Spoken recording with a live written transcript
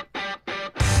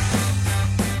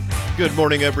Good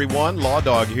morning, everyone. Law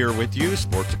Dog here with you.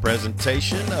 Sports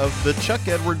presentation of the Chuck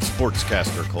Edwards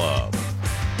Sportscaster Club.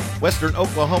 Western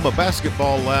Oklahoma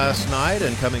basketball last night,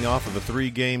 and coming off of a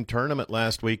 3-game tournament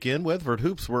last weekend, Weatherford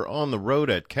Hoops were on the road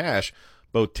at Cache.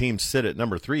 Both teams sit at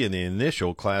number 3 in the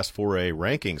initial Class 4A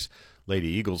rankings. Lady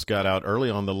Eagles got out early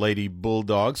on the Lady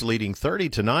Bulldogs, leading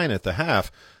 30-9 at the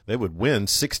half. They would win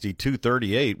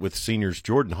 62-38 with seniors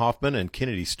Jordan Hoffman and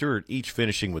Kennedy Stewart each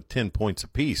finishing with 10 points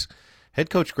apiece. Head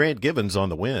coach Grant Gibbons on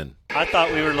the win. I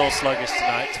thought we were a little sluggish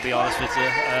tonight, to be honest with you.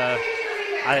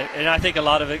 I think a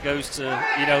lot of it goes to,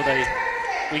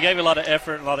 we gave a lot of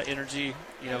effort and a lot of energy,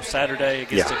 Saturday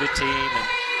against a good team,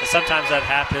 and sometimes that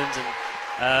happens.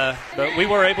 But we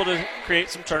were able to create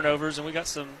some turnovers, and we got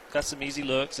some easy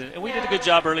looks, and we did a good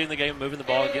job early in the game moving the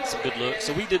ball and getting some good looks.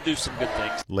 So we did do some good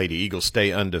things. Lady Eagles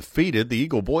stay undefeated. The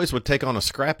Eagle boys would take on a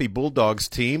scrappy Bulldogs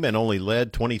team and only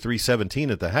led 23-17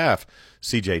 at the half.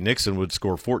 C.J. Nixon would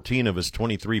score 14 of his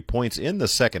 23 points in the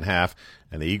second half,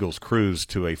 and the Eagles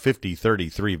cruised to a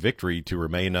 50-33 victory to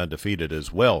remain undefeated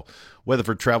as well.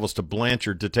 Weatherford travels to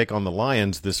Blanchard to take on the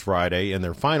Lions this Friday in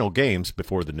their final games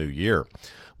before the new year.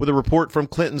 With a report from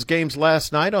Clinton's games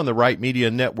last night on the Right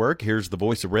Media Network, here's the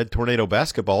voice of Red Tornado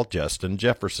basketball, Justin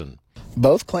Jefferson.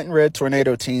 Both Clinton Red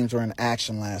Tornado teams were in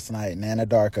action last night in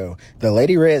Anadarko. The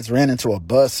Lady Reds ran into a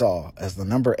buzzsaw as the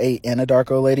number 8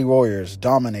 Anadarko Lady Warriors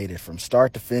dominated from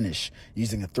start to finish,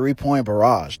 using a 3-point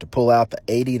barrage to pull out the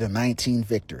 80-19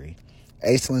 victory.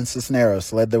 Aislinn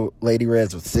Cisneros led the Lady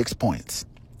Reds with 6 points.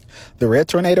 The Red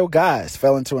Tornado guys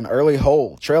fell into an early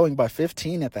hole, trailing by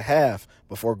 15 at the half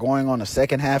before going on a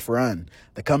second-half run.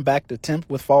 The comeback attempt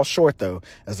would fall short, though,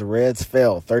 as the Reds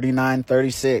fell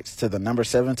 39-36 to the number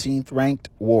 17th ranked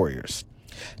Warriors.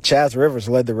 Chaz Rivers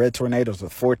led the Red Tornadoes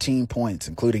with 14 points,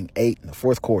 including 8 in the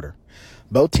fourth quarter.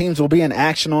 Both teams will be in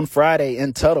action on Friday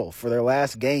in Tuttle for their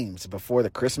last games before the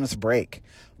Christmas break.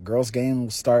 The girls' game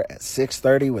will start at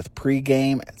 6:30 with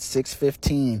pregame at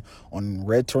 6:15 on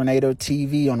Red Tornado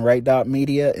TV on Right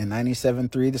Media and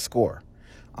 97.3 The Score.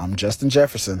 I'm Justin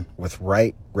Jefferson with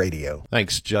Right Radio.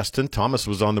 Thanks, Justin. Thomas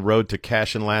was on the road to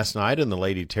Cashin last night, and the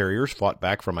Lady Terriers fought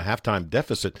back from a halftime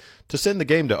deficit to send the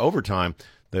game to overtime.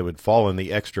 They would fall in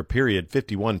the extra period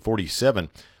 51-47.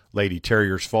 Lady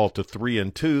Terriers fall to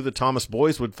 3-2. The Thomas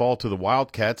boys would fall to the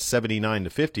Wildcats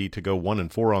 79-50 to go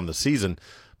 1-4 on the season.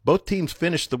 Both teams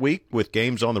finished the week with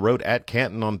games on the road at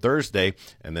Canton on Thursday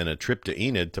and then a trip to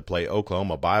Enid to play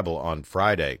Oklahoma Bible on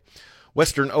Friday.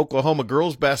 Western Oklahoma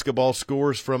girls basketball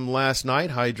scores from last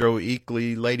night. Hydro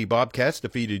Eakley Lady Bobcats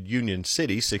defeated Union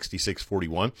City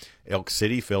 66-41. Elk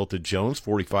City fell to Jones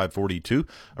 45-42.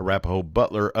 Arapahoe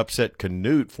Butler upset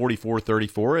Canute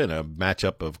 44-34 in a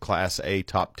matchup of Class A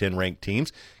top 10 ranked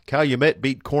teams. Calumet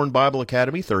beat Corn Bible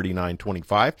Academy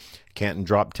 39-25. Canton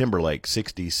dropped Timberlake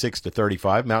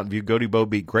 66-35. Mountain View Gotebo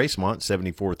beat Gracemont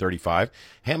 74-35.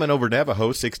 Hammond over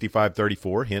Navajo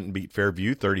 65-34. Hinton beat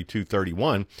Fairview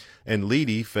 32-31. And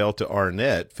Leedy fell to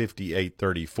Arnett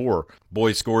 58-34.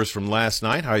 Boys scores from last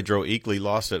night. Hydro Eakley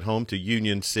lost at home to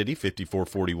Union City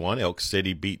 54-41. Elk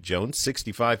City beat Jones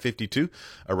 65-52.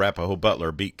 Arapahoe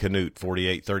Butler beat Canute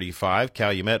 48-35.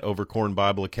 Calumet over Corn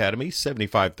Bible Academy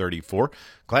 75-34.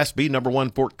 Class B number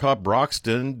 1 Fort Cobb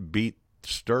Broxton beat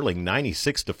Sterling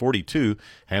 96-42.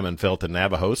 Hammond fell to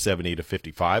Navajo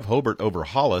 70-55. Hobart over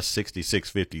Hollis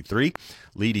 66-53.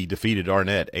 Leedy defeated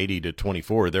Arnett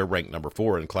 80-24. They're ranked number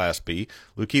 4 in Class B.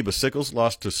 Lukiba Sickles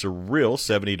lost to Surreal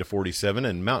 70-47,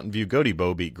 and Mountain View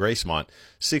Gotebo beat Gracemont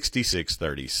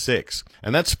 66-36.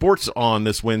 And that's sports on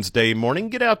this Wednesday morning.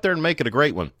 Get out there and make it a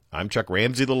great one. I'm Chuck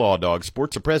Ramsey, the Law Dog.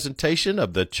 Sports, a presentation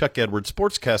of the Chuck Edwards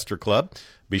Sportscaster Club.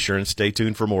 Be sure and stay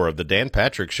tuned for more of the Dan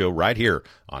Patrick Show right here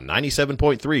on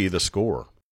 97.3 The Score.